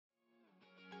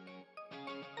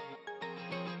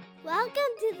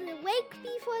Welcome to the Wake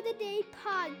Before the Day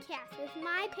podcast with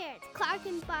my parents, Clark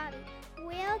and Bobby.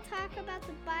 We'll talk about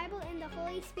the Bible and the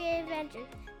Holy Spirit adventures.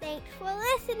 Thanks for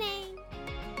listening.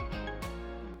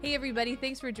 Hey everybody,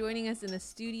 thanks for joining us in the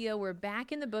studio. We're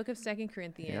back in the book of 2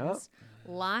 Corinthians.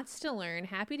 Yep. Lots to learn.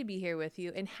 Happy to be here with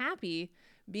you, and happy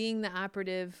being the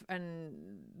operative and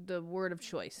the word of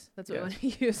choice. That's what we want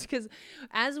to use, because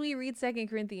as we read 2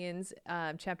 Corinthians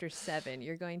chapter 7,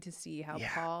 you're going to see how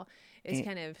Paul is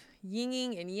kind of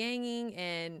yinging and yanging,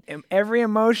 and every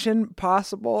emotion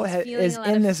possible is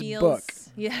in this book.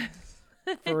 Yes.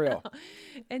 For real.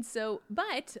 And so,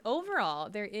 but overall,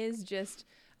 there is just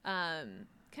kind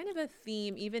of a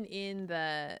theme, even in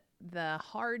the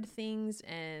hard things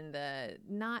and the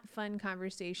not fun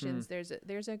conversations. There's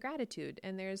a gratitude,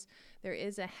 and there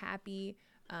is a happy,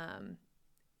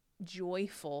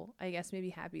 joyful, I guess maybe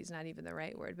happy is not even the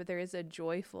right word, but there is a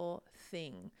joyful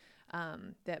thing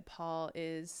that Paul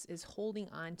is holding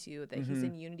on to, that he's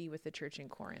in unity with the church in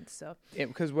Corinth. So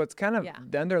because what's kind of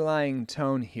the underlying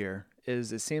tone here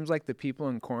is, it seems like the people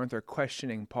in Corinth are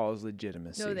questioning Paul's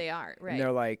legitimacy. No, they are, right? And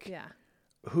they're like,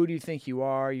 who do you think you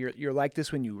are? You're like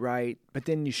this when you write, but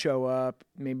then you show up,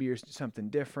 maybe you're something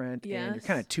different, and you're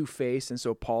kind of two-faced. And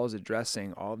so Paul is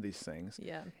addressing all of these things.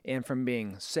 Yeah. And from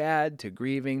being sad to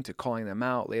grieving to calling them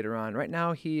out later on, right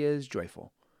now he is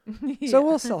joyful. So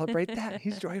we'll celebrate that.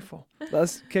 He's joyful.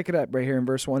 Let's kick it up right here in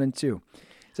verse 1 and 2.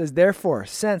 It says, "Therefore,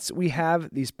 since we have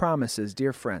these promises,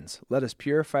 dear friends, let us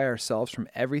purify ourselves from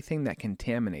everything that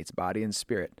contaminates body and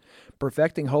spirit,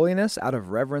 perfecting holiness out of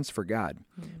reverence for God.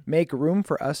 Make room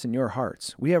for us in your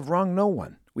hearts. We have wronged no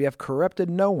one. We have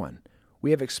corrupted no one. We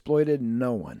have exploited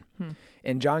no one."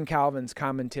 In John Calvin's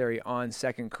commentary on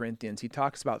 2 Corinthians, he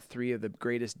talks about 3 of the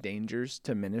greatest dangers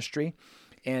to ministry.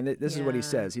 And this is what he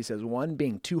says. He says, 1,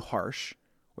 being too harsh,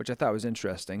 which I thought was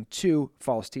interesting. 2,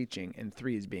 false teaching. And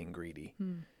 3 is being greedy.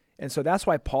 And so that's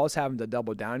why Paul's having to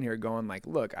double down here, going like,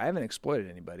 look, I haven't exploited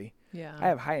anybody. Yeah. I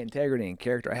have high integrity and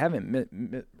character. I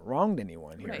haven't wronged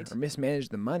anyone here or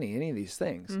mismanaged the money, any of these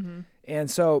things.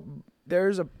 And so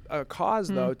there's a cause,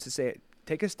 though, to say,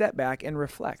 take a step back and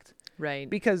reflect. Right.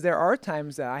 Because there are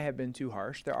times that I have been too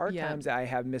harsh. There are times that I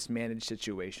have mismanaged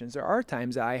situations. There are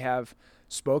times that I have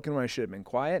spoken when I should have been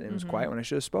quiet and was quiet when I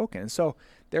should have spoken. And so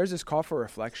there's this call for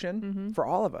reflection for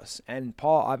all of us. And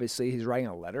Paul, obviously, he's writing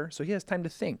a letter, so he has time to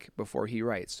think before he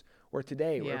writes. Or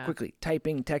today, we're quickly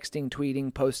typing, texting,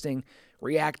 tweeting, posting,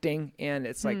 reacting. And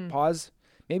it's like, pause.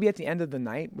 Maybe at the end of the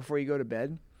night before you go to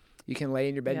bed, you can lay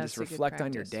in your bed and just reflect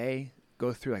on your day.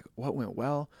 Go through like, what went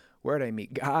well? Where did I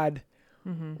meet God?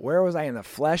 Where was I in the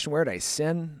flesh? Where did I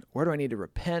sin? Where do I need to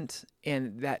repent?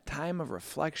 And that time of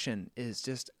reflection is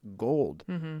just gold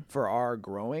for our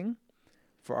growing,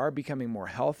 for our becoming more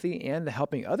healthy, and the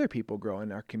helping other people grow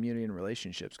in our community and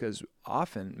relationships. Because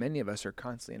often, many of us are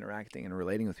constantly interacting and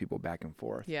relating with people back and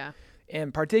forth. Yeah.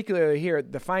 And particularly here,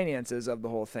 the finances of the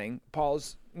whole thing.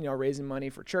 Paul's, raising money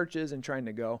for churches and trying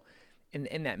to go.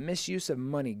 And that misuse of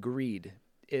money, greed,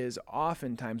 is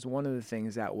oftentimes one of the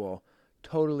things that will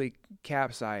totally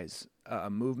capsize a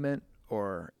movement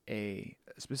or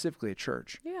specifically a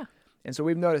church. Yeah. And so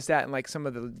we've noticed that in like some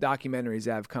of the documentaries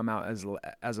that have come out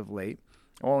as of late.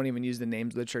 I won't even use the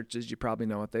names of the churches. You probably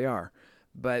know what they are.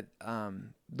 But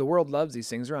the world loves these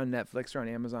things. They're on Netflix, they're on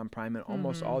Amazon Prime, and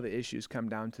almost all the issues come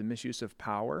down to misuse of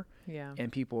power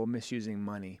and people misusing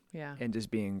money and just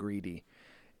being greedy.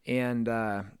 And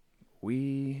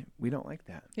we don't like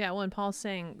that. Yeah, well, and Paul's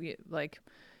saying,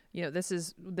 this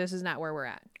is not where we're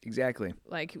at. Exactly.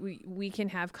 Like we can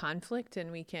have conflict,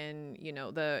 and we can,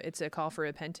 it's a call for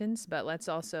repentance, but let's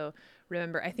also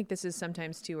remember, I think this is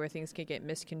sometimes too where things can get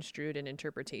misconstrued in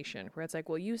interpretation, where it's like,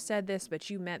 well, you said this, but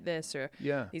you meant this, or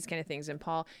these kind of things. And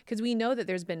Paul, because we know that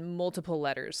there's been multiple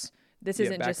letters. This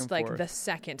isn't just like the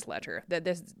second letter, that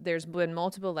there's been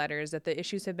multiple letters, that the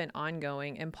issues have been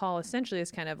ongoing. And Paul essentially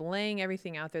is kind of laying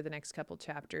everything out there the next couple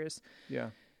chapters. Yeah.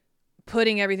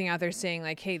 Putting everything out there, saying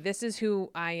like, hey, this is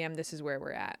who I am. This is where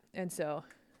we're at. And so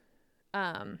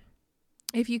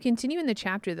if you continue in the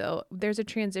chapter, though, there's a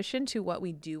transition to what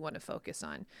we do want to focus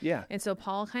on. Yeah. And so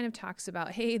Paul kind of talks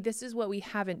about, hey, this is what we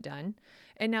haven't done.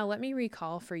 And now let me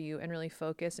recall for you and really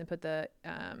focus and put the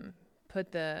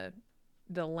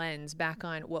lens back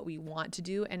on what we want to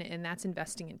do, and that's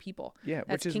investing in people. Yeah,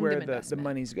 that's which is where the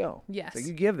monies go. Yes. So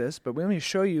you give this, but we only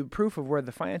show you proof of where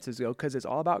the finances go, because it's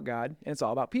all about God and it's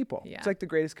all about people. Yeah. It's like the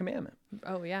greatest commandment.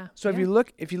 Oh, yeah. So if you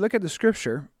look at the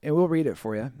scripture, and we'll read it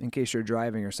for you in case you're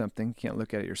driving or something, you can't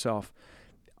look at it yourself.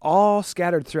 all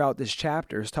scattered throughout this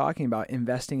chapter is talking about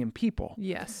investing in people.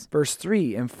 Yes. Verse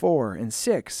 3 and 4 and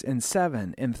 6 and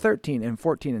 7 and 13 and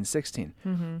 14 and 16.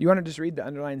 Mm-hmm. You want to just read the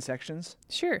underlined sections?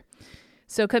 Sure.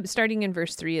 So starting in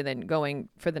verse 3 and then going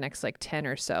for the next 10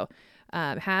 or so.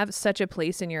 Have such a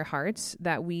place in your hearts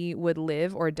that we would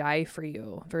live or die for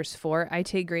you. Verse 4, I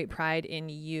take great pride in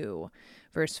you.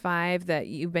 Verse 5, that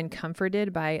you've been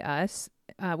comforted by us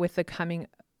with the coming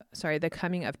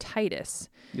of Titus.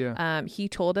 Yeah. He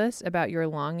told us about your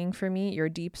longing for me, your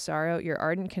deep sorrow, your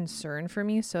ardent concern for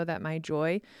me, so that my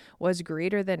joy was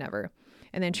greater than ever.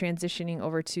 And then transitioning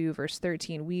over to verse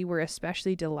 13, we were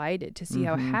especially delighted to see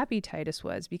how happy Titus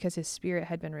was because his spirit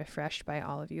had been refreshed by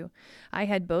all of you. I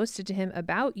had boasted to him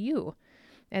about you.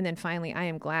 And then finally, I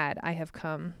am glad I have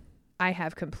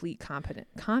complete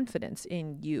confidence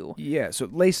in you. Yeah, so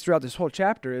laced throughout this whole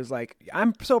chapter is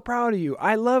I'm so proud of you.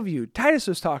 I love you. Titus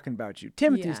was talking about you.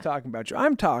 Timothy's talking about you.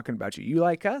 I'm talking about you. You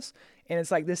like us? And it's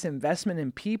this investment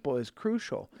in people is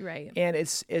crucial. Right. And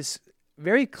it's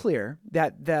very clear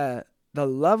that the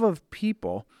love of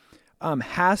people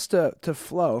has to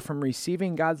flow from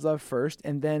receiving God's love first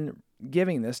and then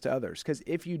giving this to others. Because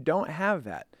if you don't have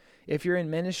that, if you're in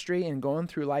ministry and going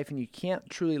through life and you can't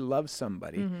truly love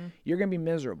somebody, you're going to be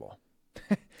miserable.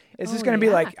 It's just going to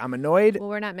be I'm annoyed. Well,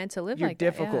 we're not meant to live you're like that.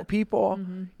 You're difficult people.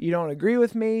 You don't agree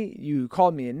with me. You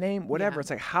called me a name, whatever.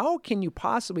 Yeah. It's how can you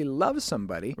possibly love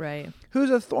somebody who's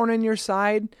a thorn in your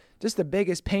side, just the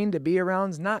biggest pain to be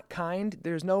around, is not kind.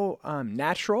 There's no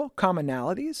natural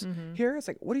commonalities here. It's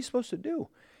what are you supposed to do?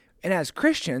 And as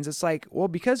Christians, it's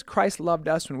because Christ loved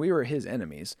us when we were his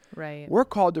enemies, we're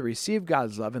called to receive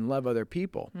God's love and love other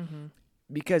people.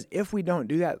 Because if we don't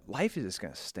do that, life is just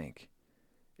going to stink.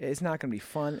 It's not going to be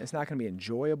fun. It's not going to be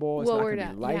enjoyable. It's not going to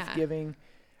be life-giving.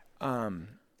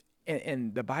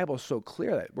 And the Bible is so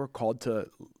clear that we're called to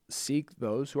seek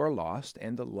those who are lost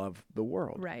and to love the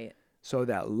world. Right. So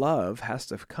that love has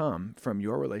to come from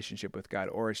your relationship with God,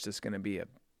 or it's just going to be a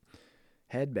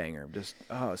headbanger. Just,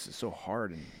 this is so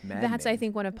hard and maddening. That's, I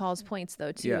think, one of Paul's points,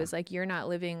 though, too, is you're not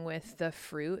living with the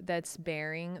fruit that's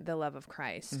bearing the love of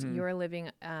Christ. You're living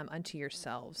unto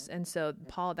yourselves. And so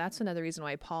Paul, that's another reason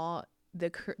why Paul, the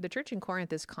church in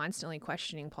Corinth is constantly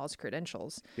questioning Paul's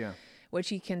credentials, which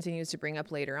he continues to bring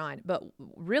up later on. But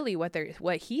really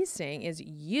what he's saying is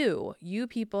you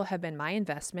people have been my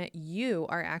investment. You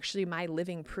are actually my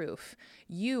living proof.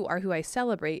 You are who I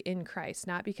celebrate in Christ,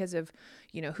 not because of,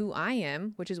 who I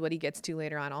am, which is what he gets to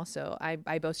later on also.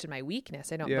 I boast in my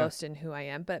weakness. I don't boast in who I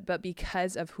am, but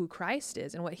because of who Christ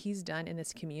is and what he's done in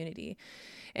this community.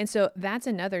 And so that's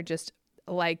another just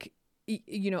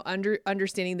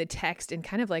understanding the text and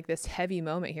kind of this heavy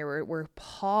moment here where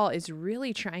Paul is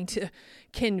really trying to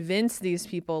convince these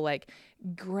people,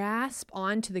 grasp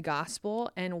onto the gospel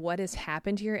and what has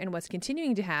happened here and what's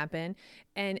continuing to happen.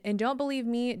 And don't believe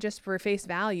me just for face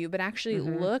value, but actually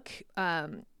look,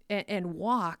 and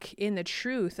walk in the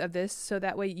truth of this so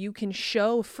that way you can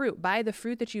show fruit by the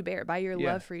fruit that you bear, by your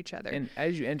love for each other. And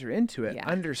as you enter into it,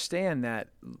 understand that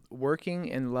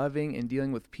working and loving and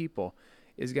dealing with people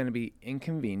is going to be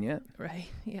inconvenient. Right.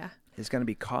 Yeah. It's going to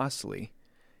be costly,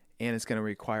 and it's going to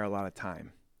require a lot of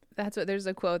time. There's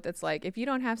a quote that's if you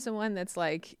don't have someone that's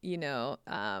kind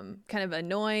of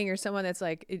annoying or someone that's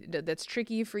that's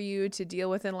tricky for you to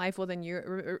deal with in life, well, then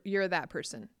you're that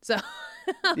person. So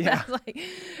yeah,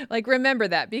 remember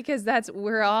that, because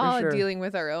we're all dealing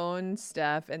with our own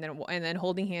stuff and then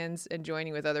holding hands and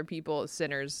joining with other people,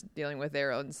 sinners, dealing with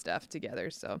their own stuff together.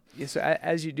 So yeah. So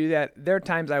as you do that, there are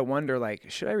times I wonder,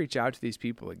 should I reach out to these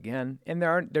people again? And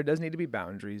there does need to be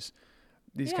boundaries.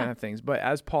 These kind of things. But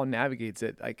as Paul navigates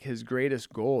it, his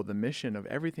greatest goal, the mission of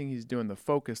everything he's doing, the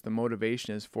focus, the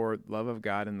motivation is for love of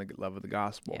God and the love of the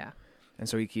gospel. Yeah. And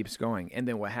so he keeps going. And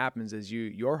then what happens is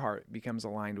your heart becomes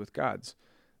aligned with God's.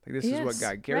 This is what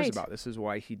God cares about. This is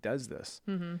why he does this.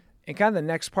 Mm-hmm. And kind of the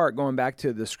next part, going back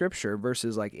to the scripture,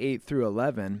 verses 8 through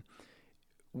 11,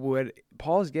 what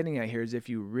Paul's getting at here is if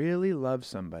you really love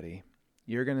somebody,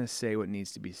 you're going to say what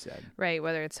needs to be said. Right,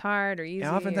 whether it's hard or easy.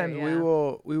 And oftentimes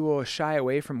we will shy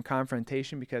away from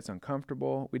confrontation because it's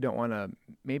uncomfortable. We don't want to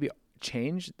maybe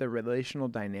change the relational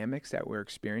dynamics that we're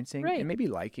experiencing and maybe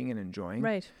liking and enjoying.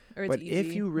 Right. Or it's but easy.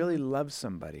 If you really love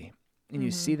somebody and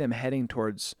you see them heading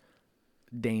towards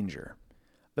danger,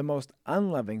 the most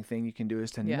unloving thing you can do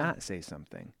is to not say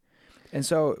something. And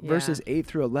so verses 8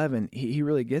 through 11, he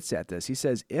really gets at this. He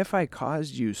says, if I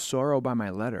caused you sorrow by my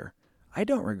letter, I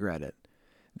don't regret it.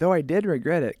 Though I did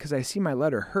regret it because I see my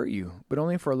letter hurt you, but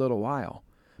only for a little while.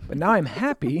 But now I'm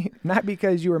happy, not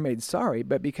because you were made sorry,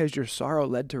 but because your sorrow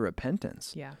led to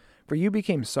repentance. Yeah. For you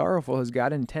became sorrowful as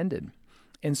God intended,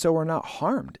 and so we're not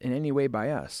harmed in any way by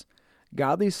us.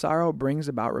 Godly sorrow brings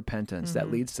about repentance that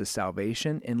leads to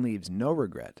salvation and leaves no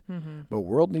regret. But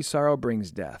worldly sorrow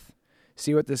brings death.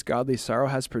 See what this godly sorrow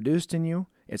has produced in you?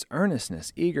 It's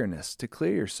earnestness, eagerness to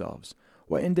clear yourselves.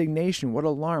 What indignation, what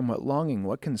alarm, what longing,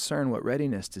 what concern, what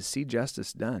readiness to see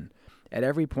justice done. At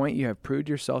every point you have proved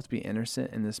yourself to be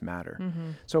innocent in this matter.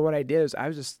 So what I did is I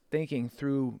was just thinking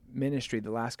through ministry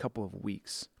the last couple of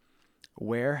weeks.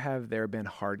 Where have there been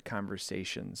hard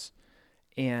conversations?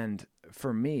 And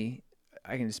for me,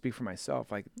 I can just speak for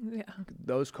myself, like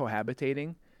those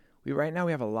cohabitating. Right now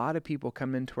we have a lot of people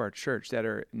come into our church that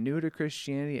are new to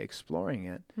Christianity, exploring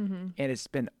it, and it's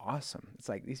been awesome. It's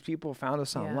like these people found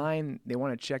us online. They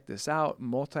want to check this out.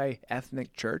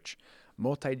 Multi-ethnic church,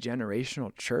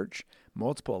 multi-generational church,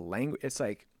 multiple language. It's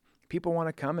like people want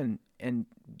to come and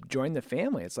join the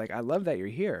family. It's like, I love that you're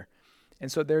here.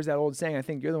 And so there's that old saying, I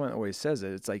think you're the one that always says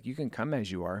it. It's like, you can come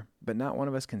as you are, but not one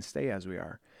of us can stay as we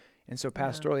are. And so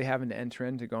pastorally having to enter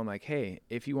into going like, hey,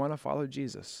 if you want to follow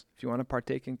Jesus, if you want to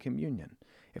partake in communion,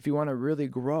 if you want to really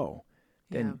grow,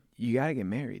 then you got to get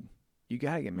married. You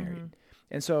got to get married.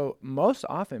 And so most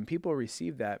often people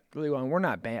receive that really well. And we're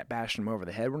not bashing them over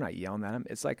the head. We're not yelling at them.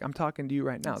 It's like, I'm talking to you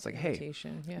right now. It's like, hey,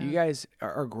 you guys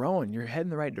are growing. You're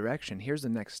heading the right direction. Here's the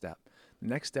next step. The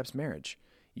next step's marriage.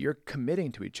 You're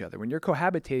committing to each other. When you're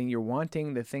cohabitating, you're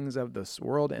wanting the things of this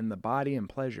world and the body and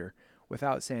pleasure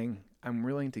without saying, I'm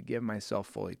willing to give myself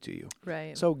fully to you.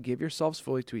 Right. So give yourselves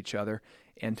fully to each other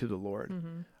and to the Lord.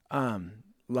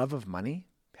 Love of money,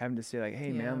 having to say like,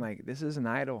 hey man, like this is an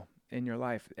idol in your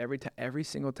life. Every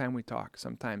single time we talk,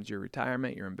 sometimes your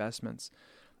retirement, your investments,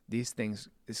 these things,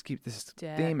 this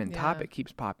theme and topic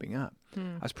keeps popping up.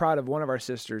 I was proud of one of our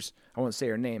sisters. I won't say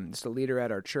her name. It's the leader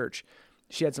at our church.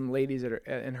 She had some ladies that are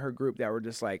in her group that were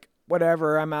just like,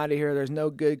 whatever, I'm out of here. There's no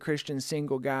good Christian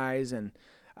single guys, and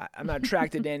I'm not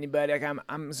attracted to anybody. Like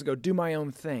I'm just gonna go do my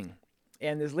own thing.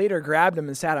 And this leader grabbed him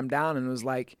and sat him down and was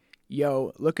like,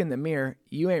 yo, look in the mirror.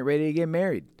 You ain't ready to get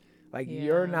married. Like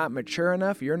you're not mature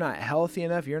enough. You're not healthy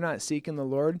enough. You're not seeking the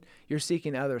Lord. You're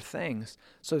seeking other things.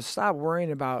 So stop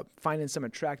worrying about finding some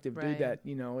attractive dude that,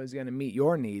 is going to meet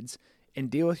your needs, and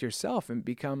deal with yourself and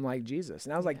become like Jesus.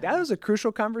 And I was like, that was a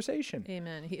crucial conversation.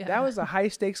 Amen. Yeah. That was a high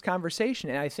stakes conversation.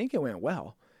 And I think it went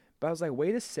well. But I was like,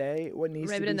 way to say what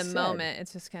needs to be said. Right, but in the moment,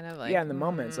 it's just kind of like... Yeah, in the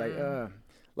moment, it's like,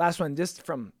 last one, just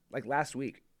from like last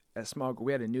week,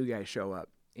 we had a new guy show up,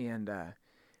 and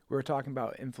we were talking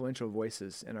about influential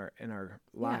voices in our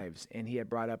lives, and he had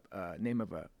brought up a name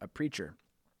of a preacher.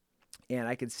 And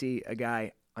I could see a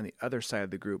guy on the other side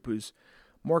of the group who's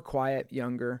more quiet,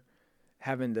 younger,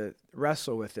 having to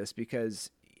wrestle with this, because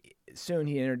soon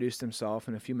he introduced himself,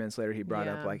 and a few minutes later he brought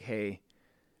up like, hey,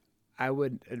 I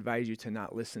would advise you to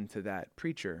not listen to that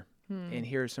preacher, and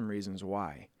here are some reasons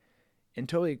why. And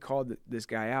totally called this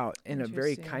guy out in a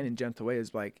very kind and gentle way.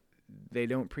 Is like, they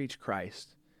don't preach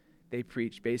Christ. They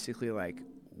preach basically like,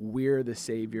 we're the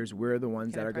saviors. We're the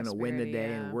ones that are going to win the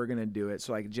day, and we're going to do it.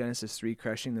 So like Genesis 3,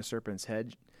 crushing the serpent's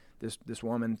head, this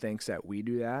woman thinks that we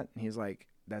do that. And he's like,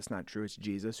 that's not true. It's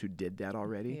Jesus who did that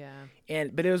already. Yeah.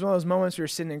 But it was one of those moments where you're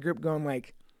sitting in a group going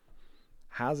like,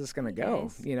 how's this going to go?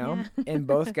 And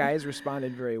both guys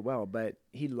responded very well, but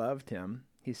he loved him.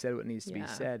 He said what needs to be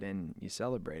said, and you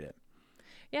celebrate it.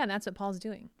 Yeah, and that's what Paul's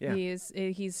doing. Yeah.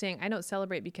 He's saying, I don't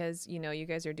celebrate because, you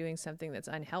guys are doing something that's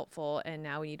unhelpful, and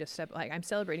now we need to step, like, I'm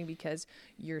celebrating because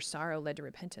your sorrow led to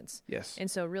repentance. Yes. And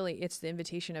so really it's the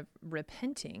invitation of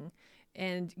repenting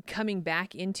and coming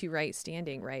back into right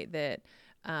standing, right, that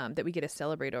we get to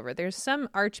celebrate over. There's some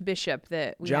archbishop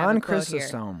that we John have a quote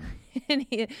Chrysostom. And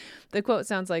the quote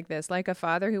sounds like this: like a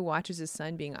father who watches his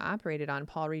son being operated on,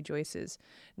 Paul rejoices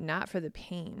not for the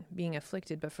pain being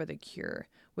afflicted, but for the cure,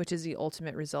 which is the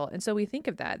ultimate result. And so we think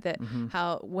of that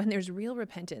how when there's real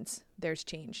repentance, there's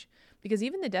change. Because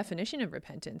even the definition of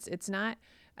repentance, it's not,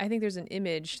 I think there's an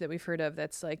image that we've heard of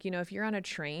that's like, if you're on a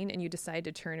train and you decide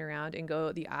to turn around and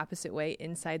go the opposite way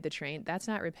inside the train, that's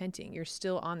not repenting. You're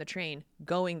still on the train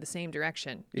going the same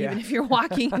direction, even if you're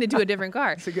walking into a different car.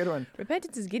 That's a good one.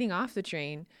 Repentance is getting off the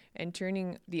train and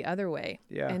turning the other way.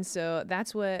 Yeah. And so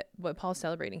that's what Paul's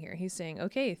celebrating here. He's saying,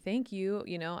 okay, thank you.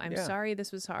 I'm sorry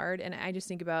this was hard. And I just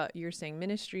think about, you're saying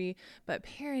ministry, but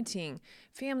parenting,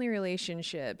 family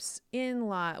relationships,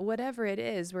 in-law, whatever it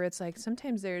is, where it's like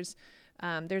sometimes there's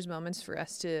moments for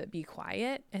us to be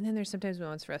quiet, and then there's sometimes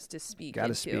moments for us to speak. Got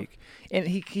to speak. And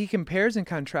he compares and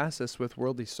contrasts this with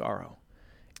worldly sorrow,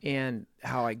 and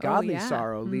how a godly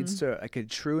sorrow leads to like a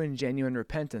true and genuine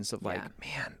repentance of like,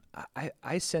 man,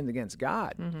 I sinned against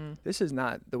God. This is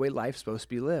not the way life's supposed to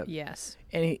be lived. Yes.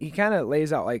 And he kind of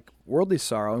lays out like worldly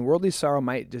sorrow, and worldly sorrow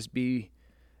might just be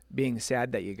being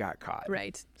sad that you got caught.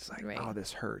 Right. It's like, right. oh,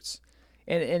 this hurts.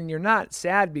 And you're not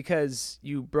sad because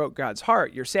you broke God's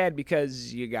heart. You're sad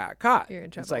because you got caught. You're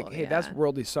in trouble. It's like, hey, yeah. that's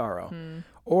worldly sorrow.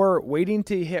 Or waiting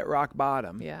till you hit rock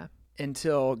bottom Yeah.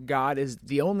 until God is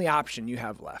the only option you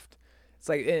have left. It's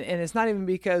like, and it's not even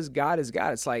because God is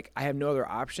God. It's like, I have no other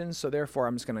options, so therefore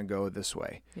I'm just going to go this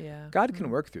way. Yeah. God can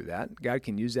work through that. God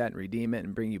can use that and redeem it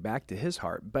and bring you back to his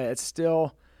heart. But it's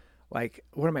still like,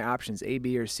 what are my options, A,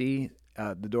 B, or C?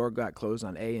 The door got closed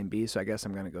on A and B, so I guess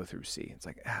I'm going to go through C. It's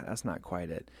like, that's not quite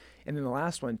it. And then the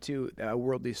last one, too,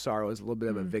 worldly sorrow is a little bit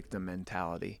of a victim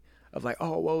mentality of like,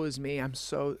 oh, woe is me.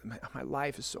 My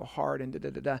life is so hard and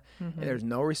da-da-da-da. And there's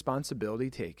no responsibility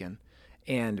taken.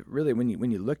 And really,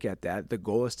 when you look at that, the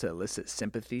goal is to elicit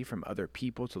sympathy from other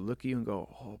people to look at you and go,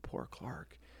 oh, poor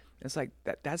Clark. It's like,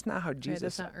 that's not how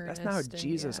Jesus, that's not how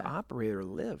Jesus operated or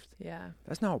lived. Yeah.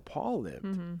 That's not how Paul lived.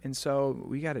 And so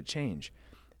we got to change.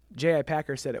 J.I.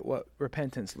 Packer said it, what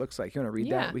repentance looks like. You want to read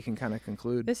that? We can kind of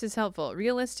conclude. This is helpful.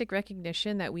 Realistic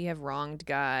recognition that we have wronged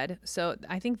God. So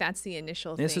I think that's the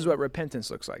initial thing. This is what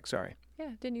repentance looks like. Sorry.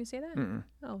 Yeah. Didn't you say that?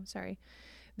 Oh, sorry.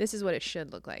 This is what it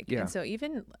should look like. Yeah. And so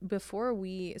even before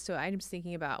so I'm just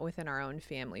thinking about within our own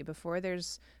family, before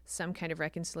there's some kind of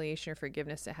reconciliation or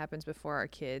forgiveness that happens before our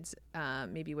kids,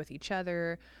 maybe with each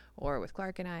other or with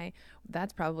Clark and I,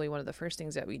 that's probably one of the first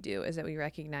things that we do is that we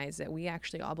recognize that we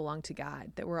actually all belong to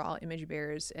God, that we're all image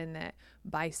bearers, and that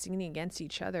by sinning against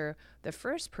each other, the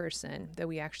first person that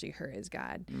we actually hurt is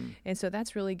God. And so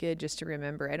that's really good just to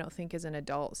remember. I don't think as an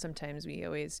adult, sometimes we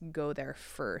always go there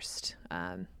first.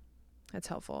 That's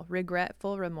helpful.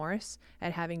 Regretful remorse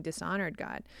at having dishonored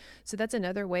God. So that's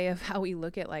another way of how we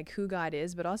look at like who God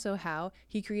is, but also how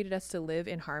he created us to live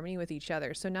in harmony with each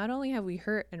other. So not only have we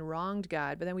hurt and wronged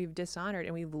God, but then we've dishonored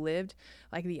and we've lived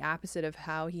like the opposite of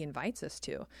how he invites us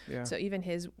to. Yeah. So even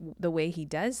the way he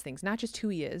does things, not just who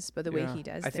he is, but the way he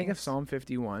does things. I think of Psalm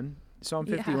 51. Psalm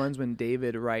 51 is when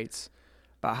David writes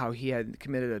about how he had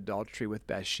committed adultery with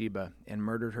Bathsheba and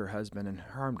murdered her husband and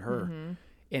harmed her.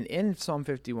 And in Psalm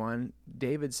 51,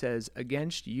 David says,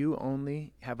 against you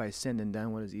only have I sinned and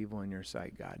done what is evil in your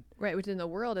sight, God. Right, which in the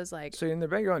world is like... So in the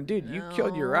background, dude, you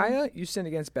killed Uriah, you sinned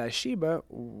against Bathsheba,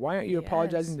 why aren't you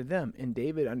apologizing to them? And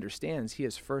David understands he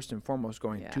is first and foremost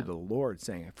going to the Lord,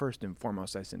 saying, first and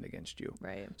foremost, I sinned against you.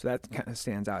 Right. So that kind of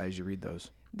stands out as you read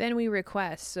those. Then we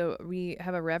request. So we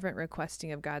have a reverent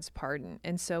requesting of God's pardon.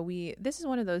 And so this is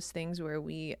one of those things where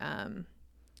we...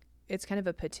 it's kind of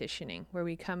a petitioning where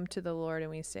we come to the Lord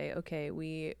and we say, okay,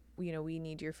 we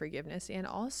need your forgiveness. And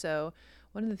also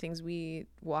one of the things we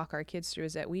walk our kids through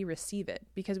is that we receive it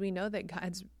because we know that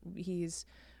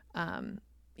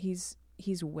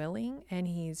he's willing and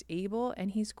he's able and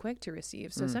he's quick to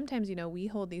receive. So sometimes, we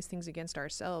hold these things against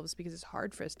ourselves because it's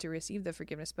hard for us to receive the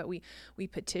forgiveness, but we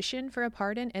petition for a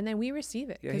pardon and then we receive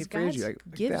it because God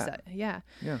gives it. Yeah.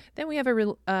 Then we have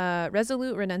a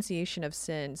resolute renunciation of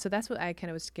sin. So that's what I kind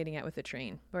of was getting at with the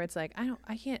train, where it's like, I'm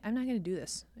not going to do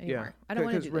this anymore. I don't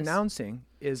want to do this. Because renouncing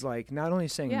is like not only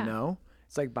saying no,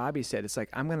 it's like Bobby said, it's like,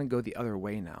 I'm going to go the other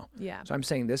way now. Yeah. So I'm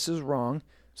saying this is wrong.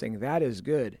 Saying that is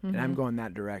good, and I'm going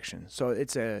that direction. So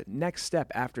it's a next step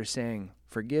after saying,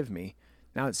 forgive me.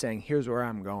 Now it's saying, here's where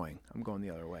I'm going. I'm going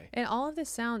the other way. And all of this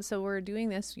sounds, so we're doing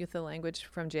this with the language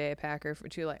from J.I. Packer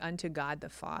to like unto God the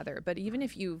Father. But even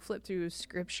if you flip through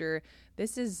Scripture,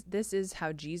 this is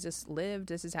how Jesus lived.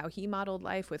 This is how he modeled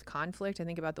life with conflict. I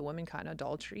think about the woman caught in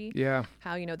adultery. Yeah.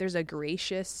 How, there's a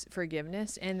gracious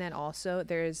forgiveness, and then also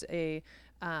there's a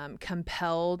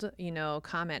compelled,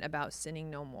 comment about sinning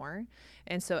no more.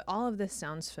 And so all of this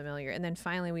sounds familiar. And then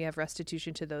finally, we have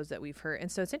restitution to those that we've hurt.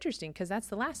 And so it's interesting because that's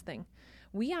the last thing.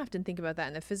 We often think about that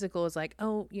in the physical as like,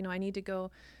 oh, I need to go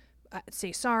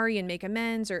say sorry and make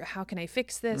amends, or how can I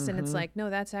fix this? And it's like, no,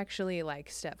 that's actually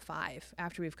like step 5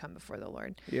 after we've come before the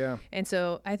Lord. Yeah. And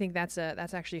so I think that's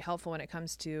actually helpful when it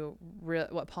comes to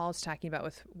what Paul's talking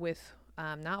about with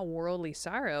not worldly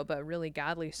sorrow, but really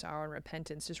godly sorrow and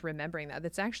repentance, just remembering that.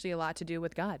 That's actually a lot to do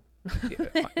with God.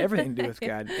 Everything to do with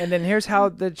God. And then here's how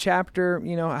the chapter,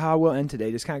 how we'll end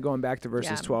today, just kind of going back to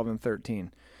verses 12 and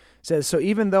 13. It says, so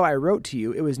even though I wrote to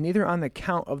you, it was neither on the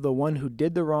count of the one who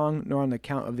did the wrong, nor on the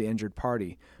count of the injured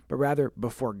party, but rather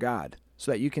before God,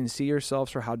 so that you can see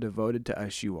yourselves for how devoted to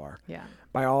us you are. Yeah.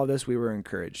 By all of this, we were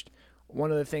encouraged.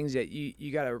 One of the things that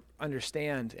you got to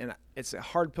understand, and it's a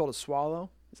hard pill to swallow,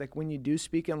 it's like when you do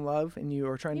speak in love and you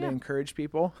are trying to encourage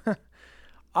people,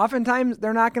 oftentimes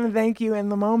they're not going to thank you in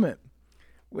the moment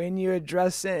when you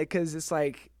address it, because it's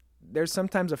like there's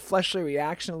sometimes a fleshly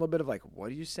reaction, a little bit of like, what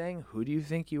are you saying? Who do you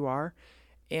think you are?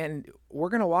 And we're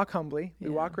going to walk humbly. We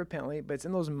walk repentantly, but it's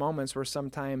in those moments where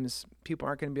sometimes people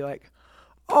aren't going to be like,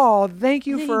 oh, thank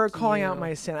you for Thank calling you. out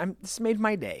my sin. This made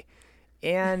my day.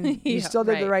 And you Yeah, still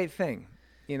did the right. right thing.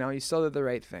 You still did the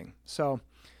right thing. So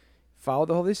follow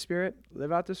the Holy Spirit,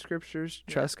 live out the scriptures,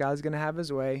 trust God's going to have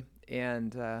his way.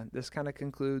 And this kind of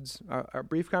concludes our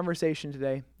brief conversation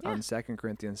today on 2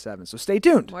 Corinthians 7. So stay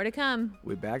tuned. More to come.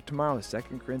 We'll be back tomorrow with 2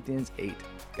 Corinthians 8.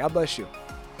 God bless you.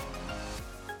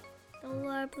 The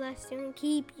Lord bless you and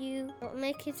keep you.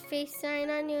 Make his face shine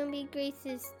on you and be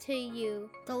gracious to you.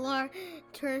 The Lord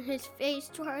turn his face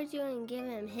towards you and give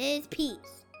him his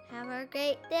peace. Have a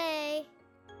great day.